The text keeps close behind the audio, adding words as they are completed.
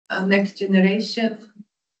a next generation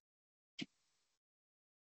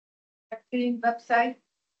website.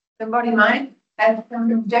 Somebody mind has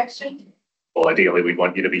some objection? Well, ideally, we'd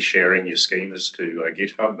want you to be sharing your schemas to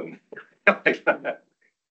GitHub and. Okay,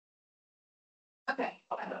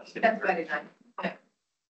 that's very nice. Yeah.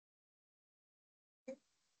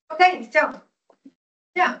 Okay, so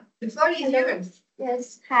yeah, the floor is yours.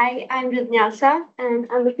 Yes, hi, I'm Jidnyasa and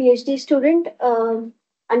I'm a PhD student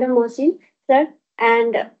under Mercy, sir.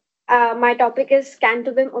 And my topic is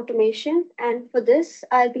Scan-to-BIM automation. And for this,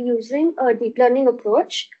 I'll be using a deep learning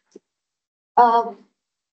approach.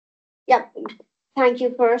 Yeah, thank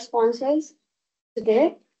you for sponsors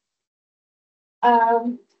today.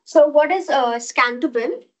 So what is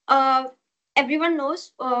Scan-to-BIM? Everyone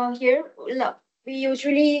knows here we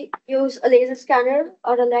usually use a laser scanner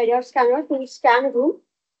or a LiDAR scanner to scan a room,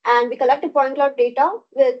 and we collect the point cloud data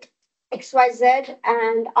with XYZ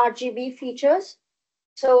and RGB features.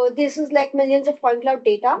 So this is like millions of point cloud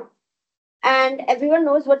data, and everyone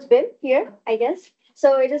knows what's BIM here, I guess.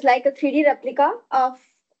 So it is like a 3D replica of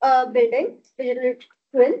a building, digital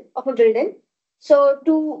twin of a building. So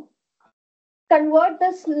to convert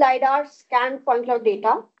this LiDAR scanned point cloud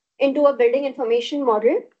data into a building information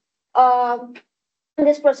model, um,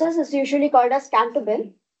 this process is usually called as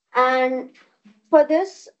Scan-to-BIM. And for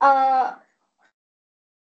this,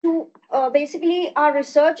 basically our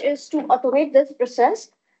research is to automate this process.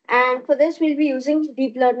 And for this, we'll be using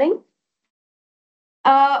deep learning.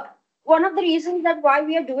 One of the reasons that why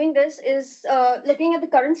we are doing this is looking at the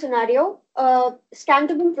current scenario.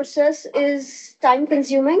 Scan-to-BIM process is time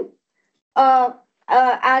consuming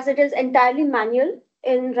as it is entirely manual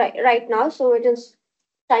in right now. So it is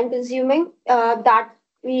time consuming that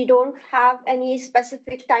we don't have any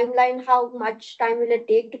specific timeline how much time will it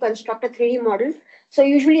take to construct a 3D model. So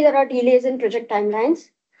usually there are delays in project timelines.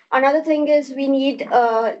 Another thing is we need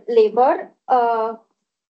labor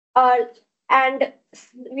and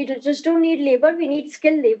we just don't need labor, we need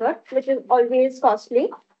skilled labor, which is always costly.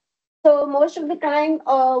 So most of the time,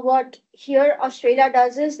 what here Australia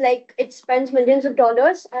does is like it spends millions of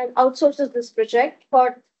dollars and outsources this project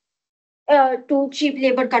for to cheap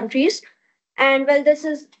labor countries. And well, this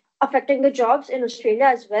is affecting the jobs in Australia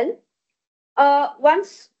as well.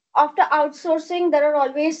 Once after outsourcing, there are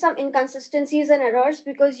always some inconsistencies and errors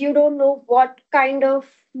because you don't know what kind of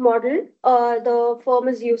model the firm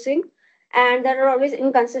is using. And there are always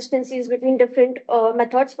inconsistencies between different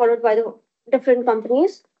methods followed by the different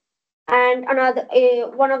companies. And another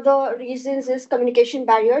one of the reasons is communication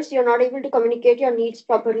barriers. You're not able to communicate your needs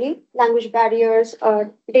properly, language barriers,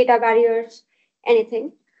 data barriers,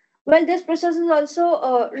 anything. Well, this process is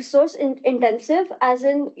also resource intensive, as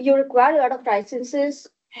in you require a lot of licenses,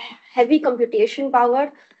 heavy computation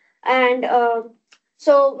power, and uh,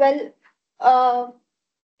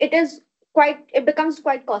 it becomes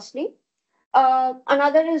quite costly.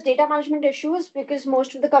 Another is data management issues because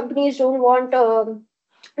most of the companies don't want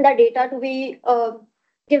the data to be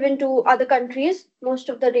given to other countries. Most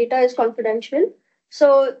of the data is confidential.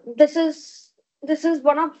 So this is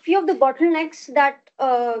one of few of the bottlenecks that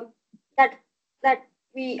that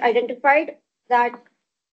we identified.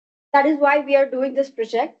 That is why we are doing this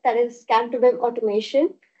project. That is Scan-to-BIM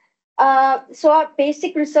automation. So our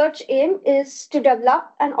basic research aim is to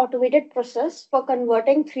develop an automated process for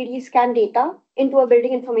converting 3D scan data into a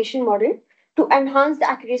building information model to enhance the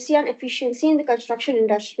accuracy and efficiency in the construction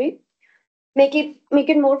industry, make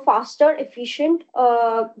it more faster, efficient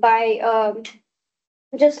by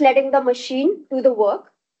just letting the machine do the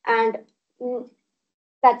work, and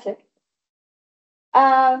that's it.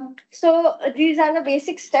 So these are the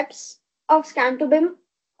basic steps of Scan-to-BIM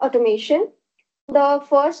automation. The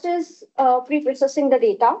first is pre-processing the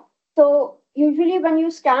data. So usually when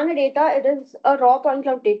you scan a data, it is a raw point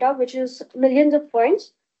cloud data, which is millions of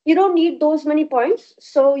points. You don't need those many points.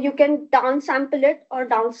 So you can downsample it or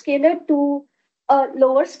downscale it to a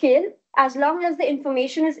lower scale. As long as the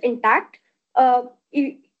information is intact,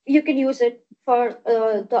 you can use it for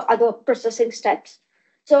the other processing steps.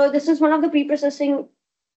 So this is one of the pre-processing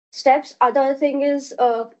steps. Other thing is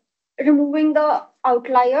removing the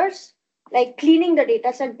outliers, like cleaning the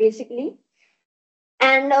data set basically.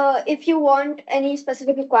 And if you want any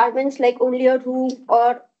specific requirements like only a roof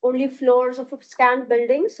or only floors of a scanned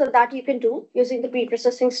building, so that you can do using the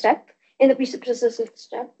pre-processing step. In the pre-processing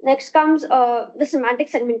step, next comes the semantic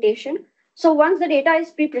segmentation. So once the data is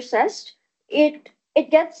pre-processed, it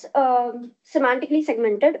gets semantically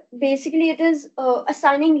segmented. Basically, it is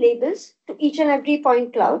assigning labels to each and every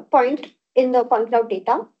point in the point cloud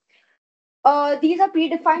data. These are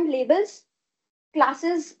predefined labels,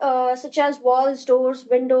 classes such as walls, doors,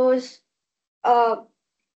 windows, uh,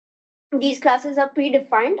 These classes are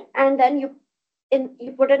predefined, and then you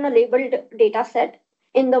put in a labeled data set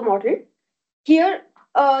in the model. Here,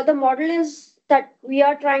 the model is that we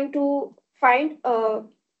are trying to find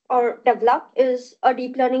or develop is a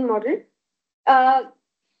deep learning model. Uh,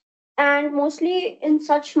 and mostly in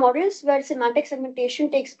such models where semantic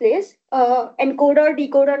segmentation takes place, encoder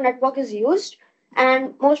decoder network is used,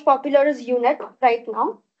 and most popular is UNet right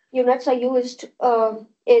now. UNets are used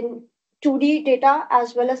in 2D data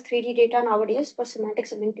as well as 3D data nowadays for semantic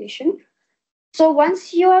segmentation. So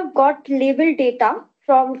once you have got labeled data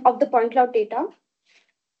of the point cloud data,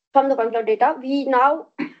 from the point cloud data, we now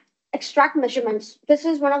extract measurements. This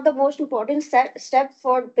is one of the most important step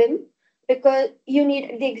for BIM because you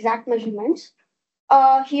need the exact measurements.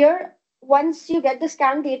 Here, once you get the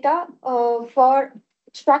scan data for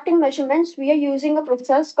extracting measurements, we are using a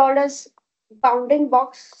process called as bounding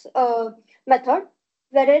box method,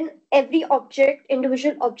 wherein every object,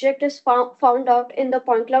 individual object is found out in the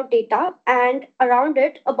point cloud data, and around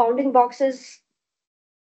it, a uh, bounding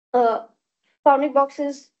box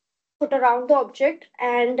is put around the object,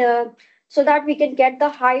 and so that we can get the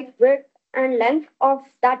height, width, and length of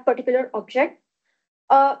that particular object.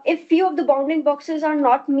 If few of the bounding boxes are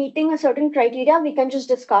not meeting a certain criteria, we can just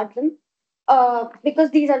discard them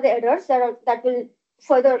because these are the errors that will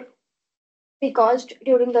further be caused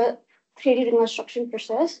during the 3D reconstruction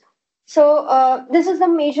process. So this is the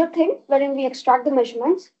major thing wherein we extract the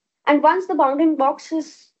measurements, and once the bounding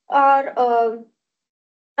boxes are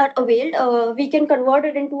availed, we can convert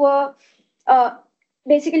it into uh,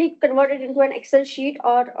 basically convert it into an Excel sheet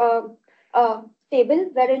or a table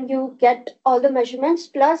wherein you get all the measurements.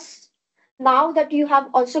 Plus, now that you have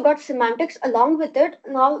also got semantics along with it,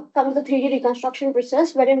 now comes the 3D reconstruction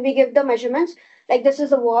process wherein we give the measurements like this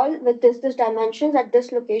is a wall with this dimensions at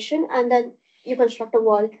this location, and then you construct a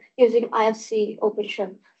wall using IFC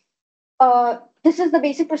OpenShell. This is the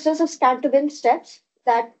basic process of Scan-to-BIM steps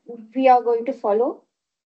that we are going to follow.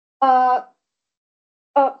 Uh,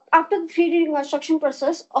 After the 3D reconstruction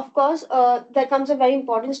process, of course, there comes a very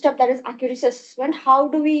important step that is accuracy assessment. How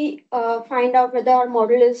do we find out whether our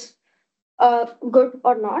model is good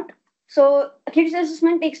or not? So accuracy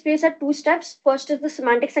assessment takes place at two steps. First is the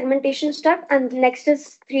semantic segmentation step, and next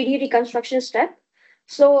is 3D reconstruction step.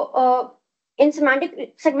 So in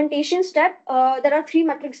semantic segmentation step, there are three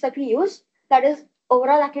metrics that we use. That is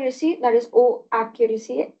overall accuracy, that is O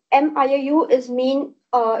accuracy. MIAU is mean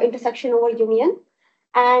intersection over union,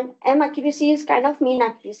 and M accuracy is kind of mean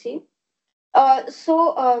accuracy.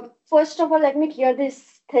 First of all, let me clear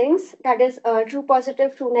these things. That is true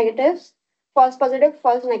positive, true negatives, false positive,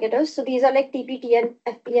 false negatives. So these are like TP, TN,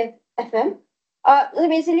 FP, FM. So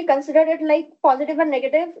basically consider it like positive and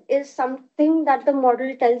negative is something that the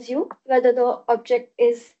model tells you whether the object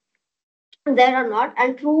is there or not,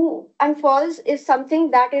 and true and false is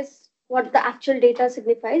something that is what the actual data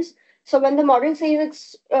signifies. So when the model says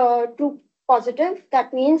it's true positive,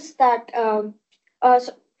 that means that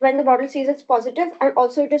so when the model says it's positive and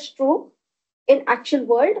also it is true in actual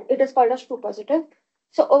world, it is called as true positive.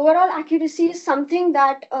 So overall accuracy is something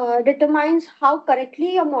that determines how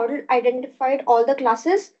correctly a model identified all the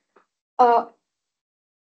classes, uh,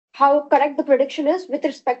 how correct the prediction is with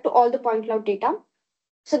respect to all the point cloud data.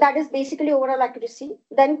 So that is basically overall accuracy.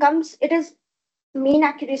 Then comes it is mean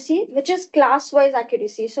accuracy, which is class-wise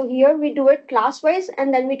accuracy. So here we do it class-wise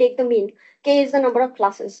and then we take the mean. K is the number of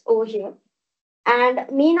classes over here. And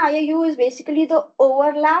mean IAU is basically the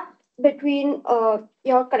overlap between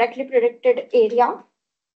your correctly predicted area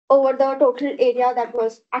over the total area that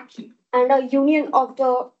was actually, and a union of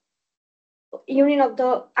the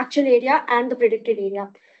actual area and the predicted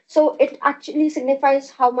area. So it actually signifies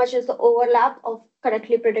how much is the overlap of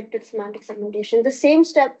correctly predicted semantic segmentation. The same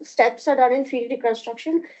steps are done in 3D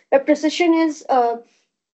reconstruction, where precision is the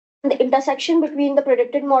intersection between the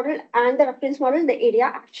predicted model and the reference model, the area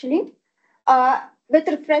actually, with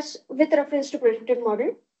reference to predicted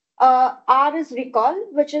model. R is recall,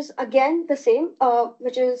 which is again the same,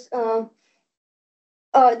 which is the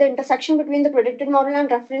intersection between the predicted model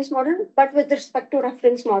and reference model, but with respect to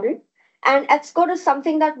reference model. And F score is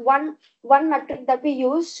something that one metric that we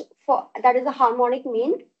use for that is a harmonic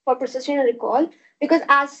mean for precision and recall, because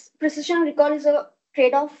as precision and recall is a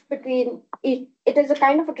trade-off between it is a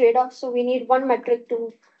kind of a trade-off. So we need one metric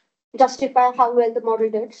to justify how well the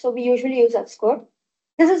model did. So we usually use F score.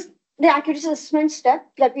 This is the accuracy assessment step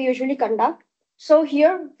that we usually conduct. So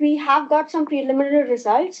here we have got some preliminary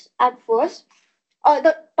results at first.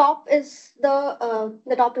 The top is the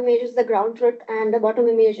top image is the ground truth, and the bottom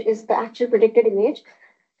image is the actual predicted image.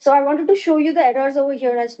 So I wanted to show you the errors over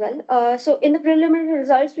here as well. So in the preliminary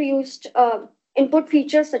results, we used input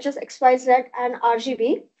features such as XYZ and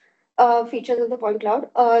RGB features of the point cloud.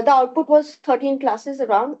 The output was 13 classes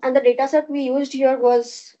around, and the dataset we used here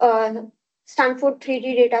was Stanford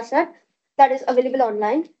 3D dataset that is available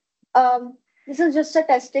online. This is just a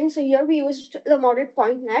testing. So here we used the model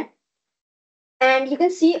PointNet, and you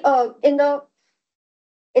can see in the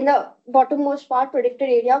bottommost part predicted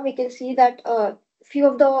area, we can see that few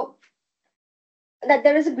of that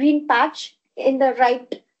there is a green patch in the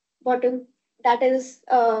right bottom that is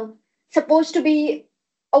supposed to be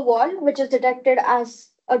a wall, which is detected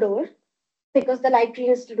as a door because the light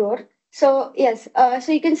green is the door. So yes,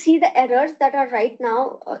 so you can see the errors that are right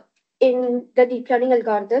now in the deep learning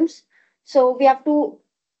algorithms. So we have to,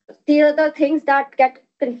 these are the things that get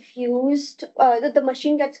confused, that the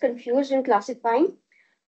machine gets confused in classifying.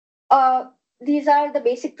 These are the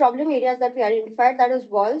basic problem areas that we identified, that is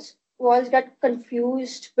walls. Walls get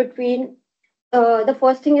confused between, the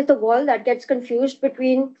first thing is the wall that gets confused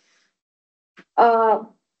between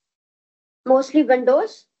mostly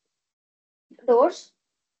windows, doors,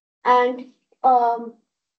 and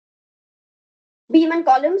beam and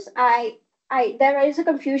columns. There is a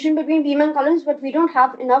confusion between beam and columns, but we don't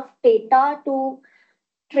have enough data to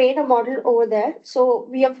train a model over there. So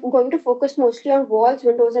we are going to focus mostly on walls,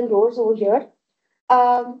 windows, and doors over here.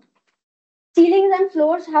 Ceilings and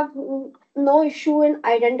floors have no issue in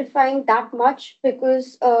identifying that much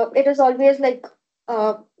because it is always like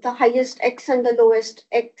the highest X and the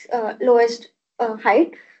lowest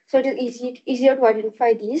height. So it is easier to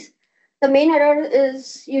identify these. The main error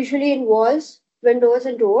is usually in walls, windows,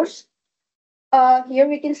 and doors. Here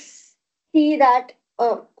we can see that,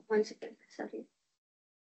 one second, sorry.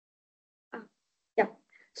 Yeah.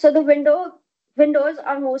 So the windows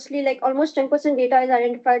are mostly like almost 10% data is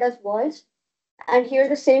identified as walls. And here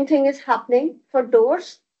the same thing is happening for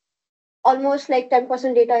doors. Almost like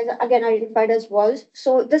 10% data is again identified as walls.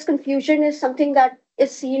 So this confusion is something that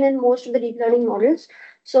is seen in most of the deep learning models.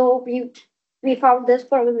 So we found this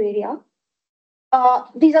problem area.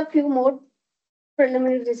 These are few more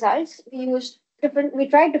preliminary results. We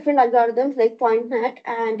tried different algorithms like PointNet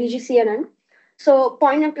and DGCNN. So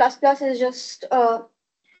PointNet++ is just an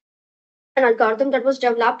algorithm that was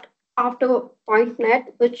developed after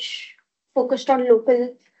PointNet, which focused on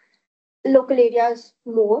local areas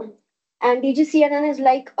more. And DGCNN is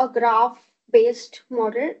like a graph-based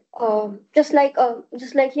model. Just like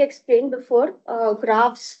he explained before,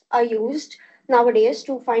 graphs are used nowadays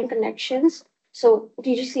to find connections. So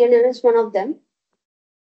DGCNN is one of them.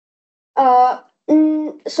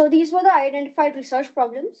 So these were the identified research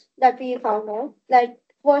problems that we found out. Like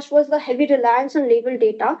first was the heavy reliance on labeled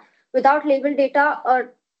data. Without labeled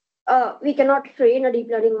data, we cannot train a deep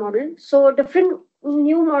learning model. So different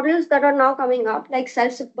new models that are now coming up, like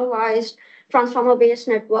self-supervised, transformer-based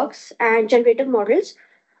networks, and generative models.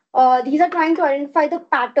 These are trying to identify the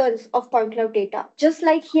patterns of point cloud data. Just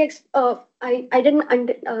like I didn't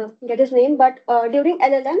get his name, but during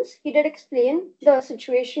LLMs, he did explain the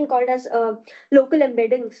situation called as local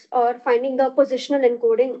embeddings or finding the positional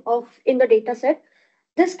encoding in the data set.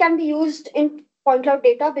 This can be used in point cloud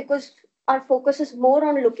data because our focus is more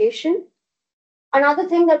on location. Another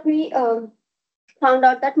thing that we found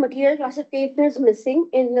out that material classification is missing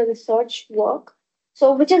in the research work.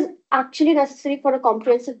 So, which is actually necessary for a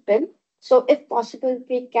comprehensive BIM. So, if possible,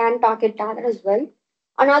 we can target that as well.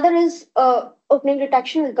 Another is opening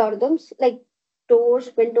detection algorithms like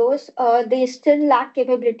doors, windows. They still lack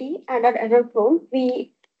capability and are error prone.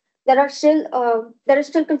 There is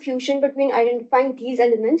still confusion between identifying these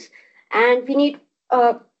elements, and we need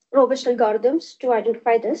robust algorithms to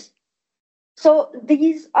identify this. So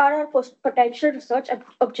these are our potential research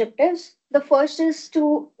objectives. The first is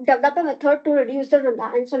to develop a method to reduce the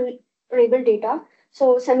reliance on labeled data.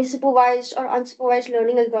 So semi-supervised or unsupervised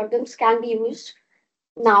learning algorithms can be used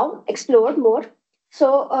now, explored more.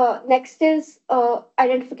 So next is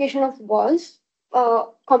identification of walls,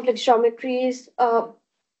 complex geometries,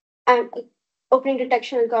 and opening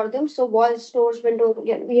detection algorithms. So walls, doors, windows,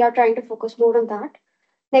 we are trying to focus more on that.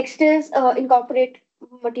 Next is incorporate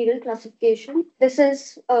material classification. This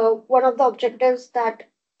is one of the objectives that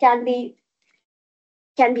can be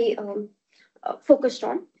focused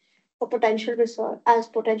on for potential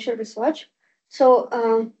research.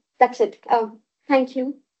 So that's it. Thank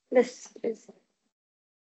you. This is.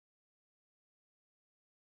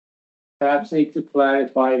 Perhaps need to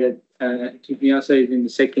clarify that Jidnyasa is in the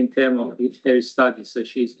second term of her study, so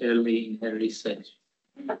she's early in her research.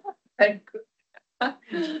 Very good.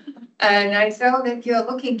 And I saw that you're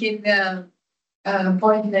looking in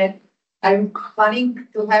PointNet. I'm planning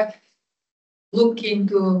to have look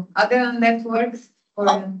into other networks.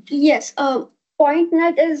 Or... Yes.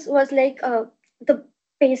 PointNet was like the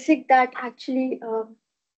basic that actually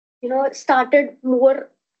started more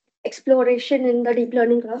exploration in the deep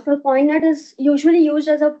learning graph. So PointNet is usually used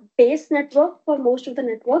as a base network for most of the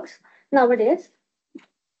networks nowadays.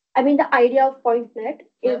 I mean, the idea of PointNet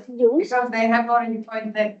is used Because they have already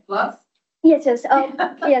PointNet Plus. Yes, yes,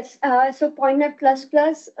 yes. So PointNet plus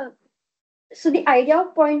plus. So the idea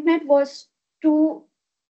of PointNet was to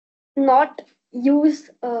not use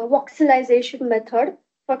voxelization method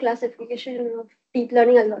for classification of deep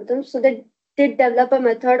learning algorithms. So they did develop a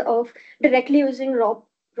method of directly using raw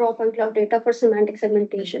point cloud data for semantic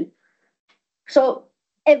segmentation. So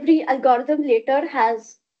every algorithm later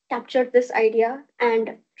has captured this idea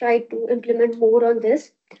and tried to implement more on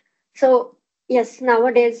this. So yes,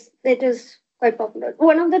 nowadays it is quite popular.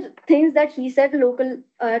 One of the things that he said, local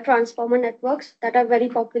transformer networks that are very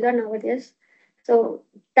popular nowadays. So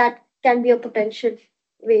that can be a potential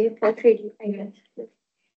way for 3D, I guess.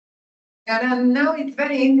 And now it's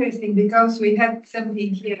very interesting because we had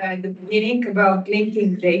something here at the beginning about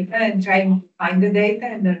linking data and trying to find the data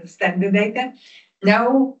and understand the data.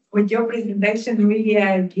 Now, with your presentation, we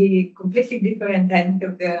have the completely different end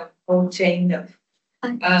of the whole chain of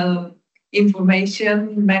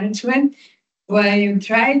information management, where you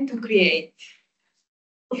try to create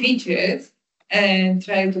features and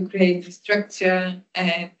try to create the structure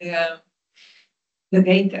and the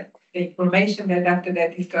data, the information that after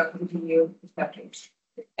that is going to be used.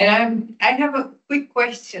 And I have a quick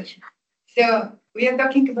question. So we are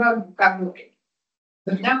talking about vocabulary,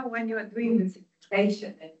 but now when you are doing the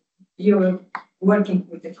segmentation and you're working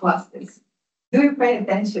with the clusters, do you pay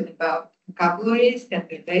attention about vocabularies and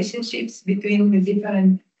relationships between the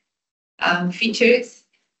different features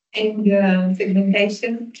in the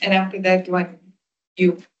segmentation? And after that, when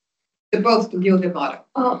you supposed to build a model,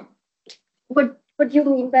 What do you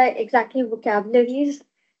mean by exactly vocabularies?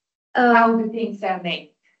 how the things are named?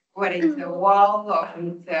 What is a wall or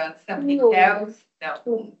is something No. else?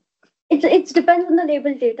 No. It depends on the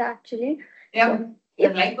label data actually. Yeah, the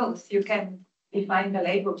If- labels, you can define the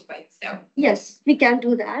labels by itself. Yes, we can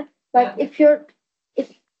do that. But Yeah. if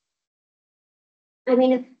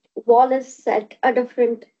wall is set a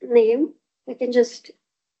different name, we can just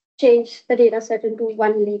change the data set into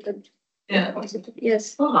one label. Yeah.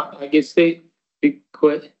 Yes. I guess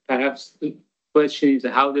perhaps the question is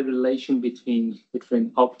how the relation between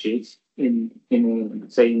different objects in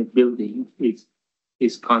say in a building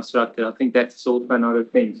is constructed. I think that's also another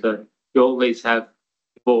thing. So you always have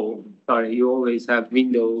you always have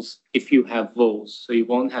windows if you have walls. So you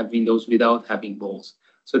won't have windows without having walls.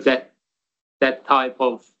 So that type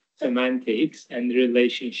of semantics and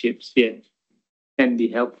relationships, can be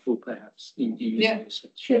helpful perhaps in research.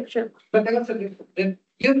 Sure. But also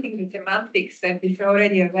using the semantics that is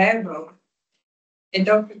already available, it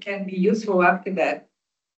also can be useful after that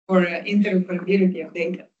for interoperability of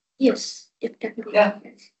data. Yes, it can be. Yeah.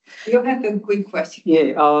 You have a quick question. Yeah,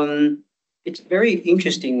 it's a very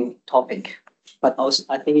interesting topic, but also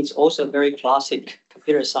I think it's also a very classic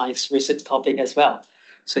computer science research topic as well.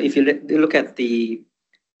 So if you look at the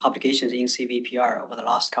publications in CVPR over the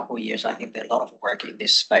last couple of years, I think there's a lot of work in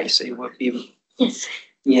this space. It would be Yes.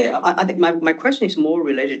 Yeah, I think my question is more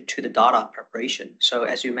related to the data preparation. So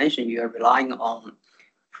as you mentioned, you are relying on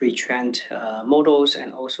pre-trained models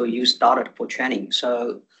and also use data for training.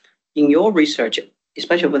 So in your research,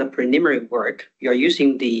 especially with the preliminary work, you're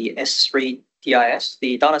using the S3 DIS,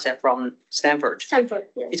 the dataset from Stanford. Stanford,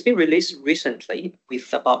 yes. It's been released recently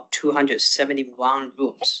with about 271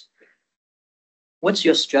 rooms. What's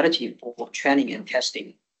your strategy for training and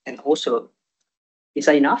testing? And also, is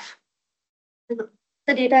that enough?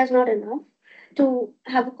 The data is not enough to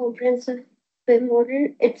have a comprehensive BIM model.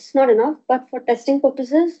 It's not enough, but for testing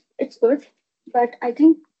purposes, it's good. But I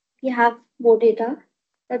think we have more data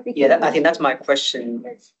that we can. I think that's my question.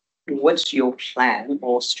 Yes. What's your plan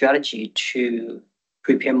or strategy to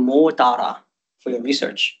prepare more data for your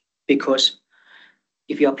research? Because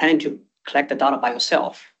if you're planning to collect the data by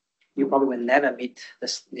yourself, you probably will never meet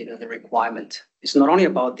the requirement. It's not only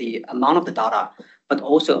about the amount of the data, but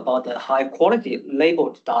also about the high quality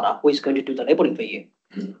labeled data. Who is going to do the labeling for you?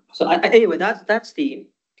 So anyway, that's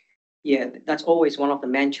always one of the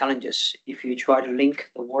main challenges if you try to link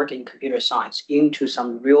the work in computer science into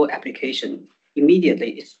some real application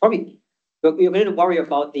immediately. It's probably you're going to worry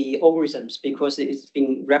about the algorithms because it's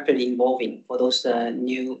been rapidly evolving for those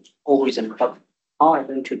new algorithms. But how are you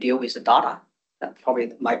going to deal with the data? That's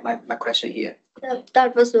probably my question here.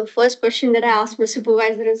 That was the first question that I asked my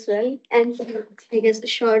supervisor as well, and I guess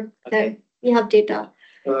assured that we have data.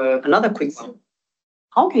 Another quick one.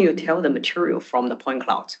 How can you tell the material from the point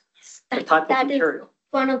cloud? the type of That is material.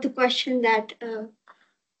 one of the questions that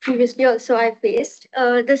previously also I faced.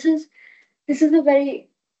 This is a very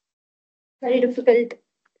difficult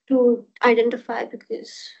to identify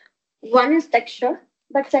because one is texture,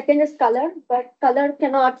 but second is color. But color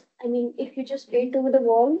cannot. I mean, if you just paint over the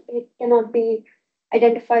wall, it cannot be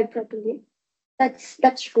identified properly.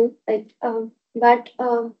 That's true. Like, but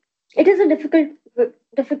it is a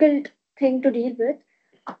difficult thing to deal with.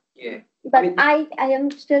 Yeah. But mean- I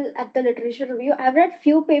am still at the literature review. I've read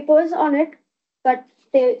few papers on it, but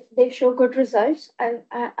they show good results.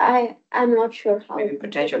 I'm not sure how. Maybe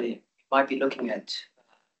potentially might be looking at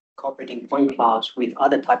incorporating point clouds with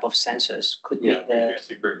other type of sensors. Could be the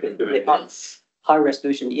high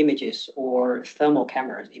resolution images or thermal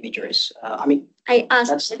camera images. I mean, I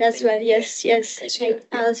That's asked it as something- well. Yes, yes. Yes, I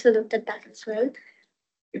yeah. also looked at that as well.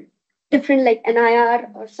 Different like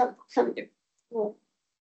NIR or some. Oh,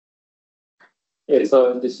 Yeah,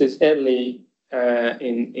 so this is early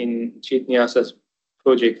in Jidnyasa's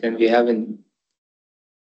project, and we haven't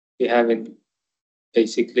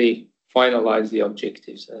basically finalized the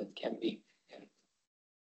objectives, so it can be.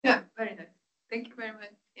 Yeah, very nice. Thank you very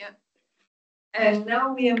much. Yeah. And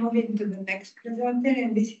now we are moving to the next presenter,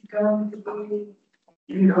 and this is going to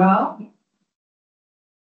be Yuval.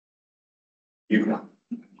 You can.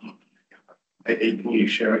 Can you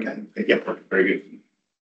share again? Yeah, very good.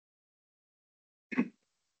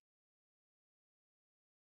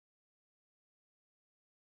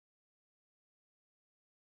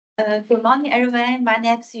 Good morning, everyone. My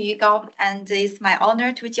name is Yu Gao, and it's my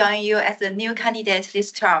honor to join you as a new candidate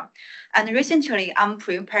this term. And recently, I'm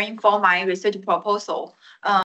preparing for my research proposal.